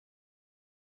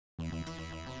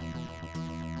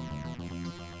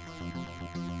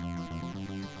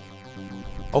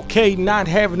Okay, not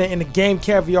having it in the Game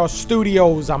Caviar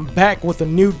Studios. I'm back with a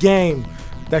new game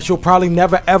that you'll probably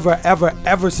never,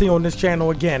 ever see on this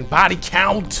channel again. Body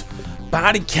count.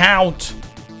 Body count.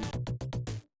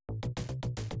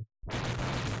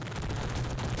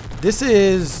 This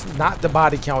is not the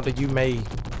body count that you may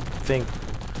think.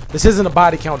 This isn't a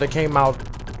body count that came out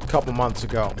a couple months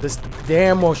ago. This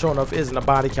damn well sure enough isn't a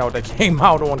body count that came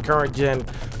out on current gen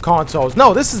consoles.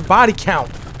 No, this is body count.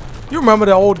 You remember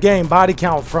the old game Body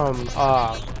Count from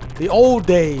the old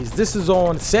days. This is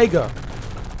on Sega.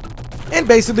 And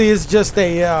basically it's just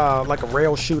a like a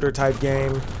rail shooter type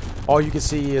game. All you can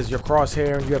see is your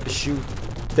crosshair and you have to shoot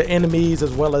the enemies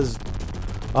as well as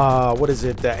what is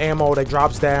it, the ammo that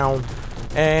drops down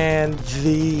and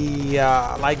the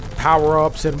like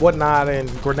power-ups and whatnot and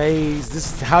grenades.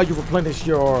 This is how you replenish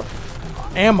your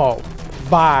ammo,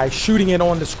 by shooting it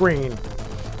on the screen.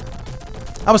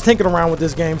 I was tinkering around with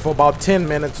this game for about 10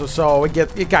 minutes or so.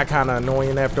 It got kind of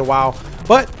annoying after a while,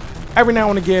 but every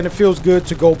now and again it feels good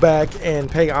to go back and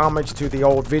pay homage to the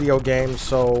old video games,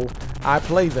 so I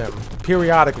play them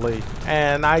periodically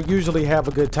and I usually have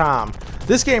a good time.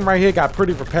 This game right here got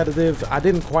pretty repetitive. I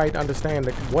didn't quite understand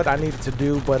what I needed to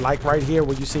do, but like right here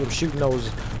where you see him shooting those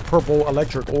purple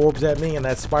electric orbs at me and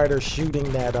that spider shooting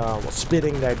that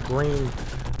spitting that green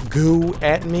goo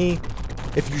at me,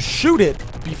 if you shoot it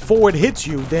before it hits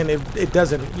you, then it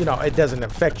doesn't, you know, it doesn't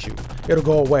affect you. It'll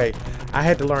go away. I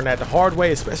had to learn that the hard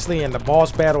way, especially in the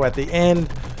boss battle at the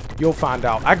end. You'll find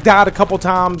out. I died a couple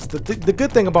times. The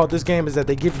good thing about this game is that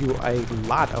they give you a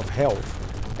lot of health.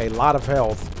 A lot of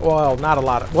health. Well, not a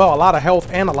lot of, well, a lot of health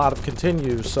and a lot of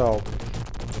continues. So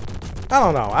I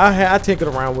don't know. I tinkered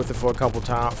around with it for a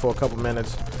couple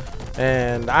minutes,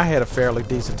 and I had a fairly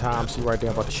decent time. See right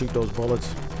there, I'm about to shoot those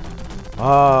bullets.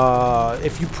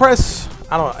 If you press,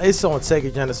 I don't know, it's on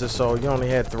Sega Genesis, so you only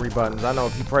had 3 buttons. I know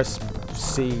if you press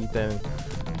C, then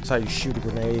that's how you shoot a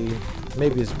grenade.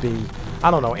 Maybe it's B. I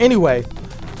don't know. Anyway,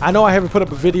 I know I haven't put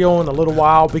up a video in a little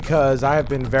while because I have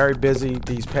been very busy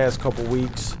these past couple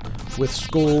weeks with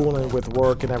school and with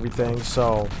work and everything.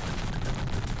 So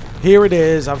here it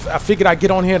is. I figured I'd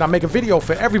get on here and I'll make a video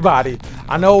for everybody.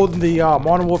 I know the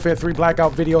Modern Warfare 3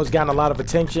 Blackout video has gotten a lot of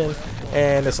attention,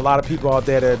 and there's a lot of people out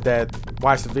there that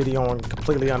watched the video and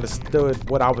completely understood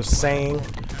what I was saying.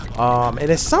 And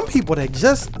there's some people that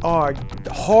just are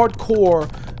hardcore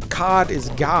COD is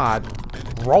God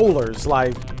rollers.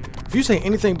 Like, if you say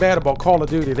anything bad about Call of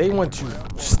Duty, they want to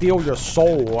steal your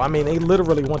soul. I mean, they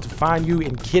literally want to find you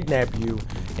and kidnap you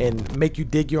and make you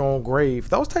dig your own grave.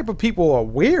 Those type of people are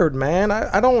weird, man.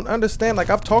 I don't understand. Like,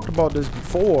 I've talked about this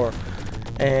before,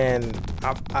 and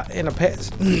in a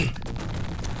past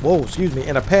whoa, excuse me,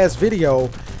 in a past video,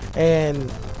 and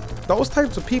those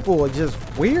types of people are just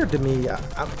weird to me.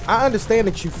 I understand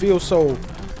that you feel so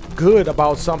good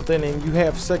about something and you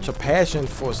have such a passion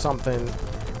for something,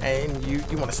 and you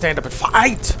want to stand up and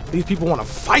fight. These people want to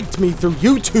fight me through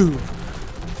YouTube,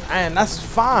 and that's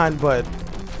fine, but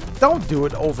don't do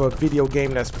it over a video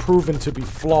game that's proven to be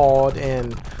flawed,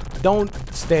 and don't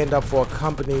stand up for a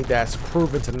company that's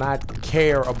proven to not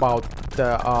care about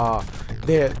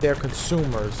their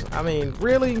consumers. I mean,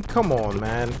 really? Come on,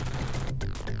 man.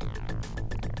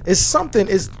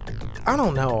 I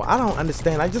don't know. I don't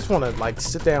understand. I just want to like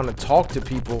sit down and talk to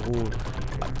people who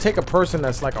like, take a person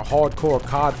that's like a hardcore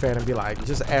COD fan and be like,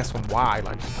 just ask them why.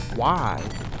 Like, why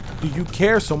do you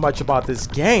care so much about this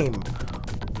game?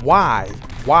 Why?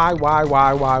 Why?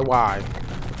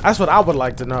 That's what I would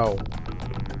like to know.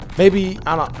 Maybe,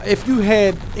 I don't know, if you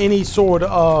had any sort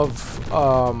of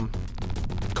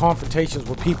confrontations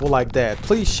with people like that,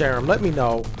 please share them. Let me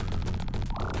know.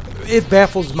 It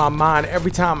baffles my mind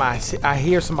every time I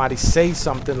hear somebody say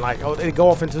something like, oh, they go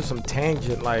off into some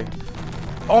tangent like,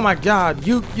 oh my god,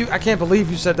 I can't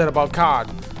believe you said that about COD.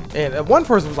 And one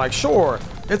person was like, sure,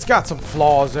 it's got some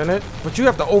flaws in it, but you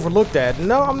have to overlook that.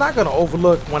 No, I'm not gonna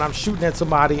overlook when I'm shooting at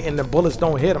somebody and the bullets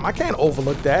don't hit them. I can't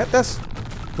overlook that. That's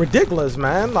ridiculous,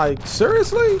 man. Like,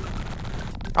 seriously?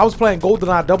 I was playing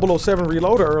GoldenEye 007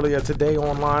 Reloader earlier today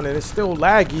online, and it's still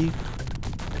laggy.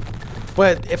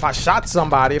 But if I shot at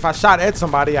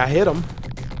somebody, I hit them.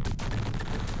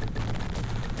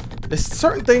 There's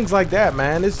certain things like that,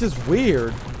 man. It's just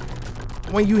weird.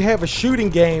 When you have a shooting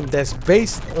game that's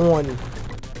based on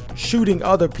shooting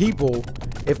other people,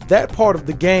 if that part of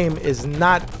the game is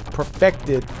not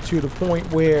perfected to the point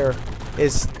where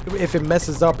if it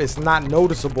messes up, it's not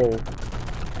noticeable,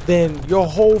 then your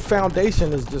whole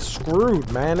foundation is just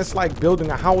screwed, man. It's like building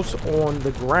a house on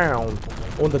the ground,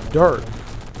 on the dirt.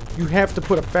 You have to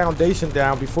put a foundation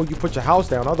down before you put your house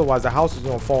down, otherwise the house is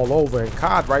gonna fall over. And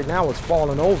COD right now is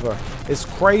falling over. It's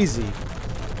crazy.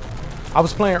 I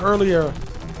was playing earlier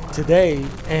today,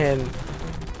 and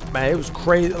man, it was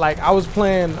crazy. Like, I was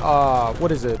playing,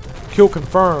 what is it? Kill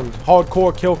confirmed.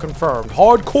 Hardcore kill confirmed.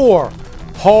 Hardcore.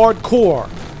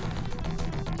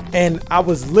 And I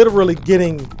was literally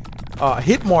getting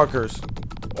hit markers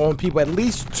on people, at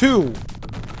least 2.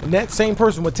 And that same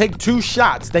person would take 2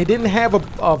 shots. They didn't have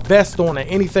a vest on or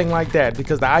anything like that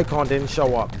because the icon didn't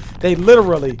show up. They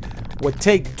literally would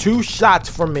take 2 shots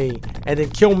from me and then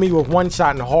kill me with 1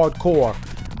 shot in hardcore.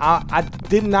 I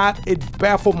did not, it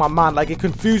baffled my mind. Like, it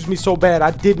confused me so bad I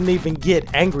didn't even get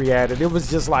angry at it. It was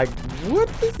just like, what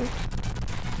is it?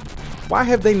 Why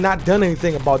have they not done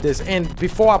anything about this? And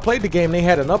before I played the game, they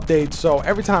had an update. So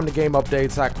every time the game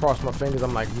updates, I cross my fingers.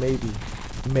 I'm like, maybe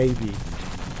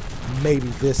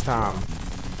this time,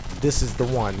 this is the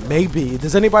one. Maybe.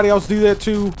 Does anybody else do that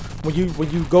too? When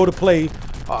you go to play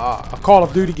a Call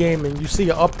of Duty game and you see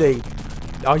an update,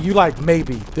 are you like,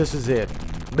 maybe this is it?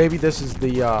 Maybe this is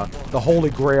the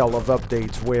holy grail of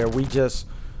updates where we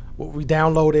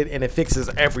download it and it fixes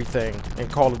everything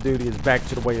and Call of Duty is back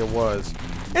to the way it was.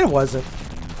 And it wasn't.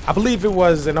 I believe it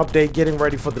was an update getting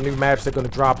ready for the new maps they're going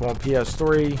to drop on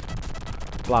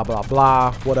PS3. Blah, blah,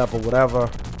 blah. Whatever.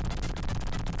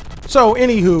 So,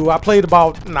 anywho, I played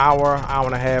about an hour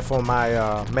and a half on my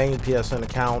main PSN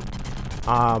account.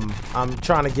 I'm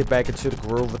trying to get back into the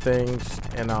groove of things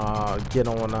and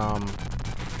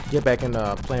get back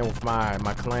into playing with my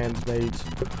clansmates.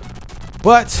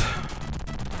 But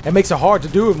it makes it hard to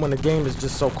do it when the game is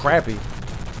just so crappy.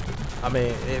 I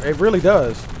mean, it really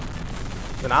does.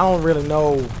 And I don't really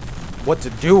know what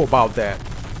to do about that.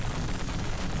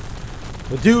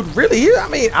 The dude really, I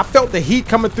mean, I felt the heat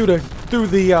coming through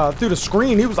the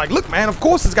screen. He was like, look, man, of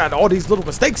course it's got all these little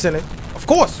mistakes in it. Of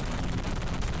course.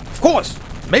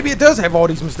 Maybe it does have all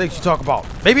these mistakes you talk about.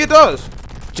 Maybe it does.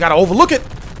 But you gotta overlook it.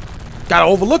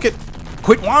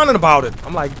 Quit whining about it.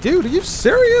 I'm like, dude, are you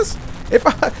serious? If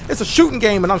it's a shooting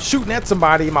game and I'm shooting at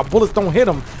somebody and my bullets don't hit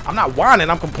them, I'm not whining,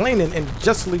 I'm complaining, and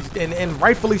justly and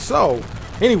rightfully so.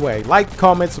 Anyway, like,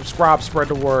 comment, subscribe, spread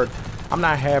the word. I'm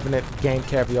not having it. Game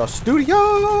Caviar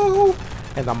Studio,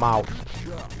 and I'm out.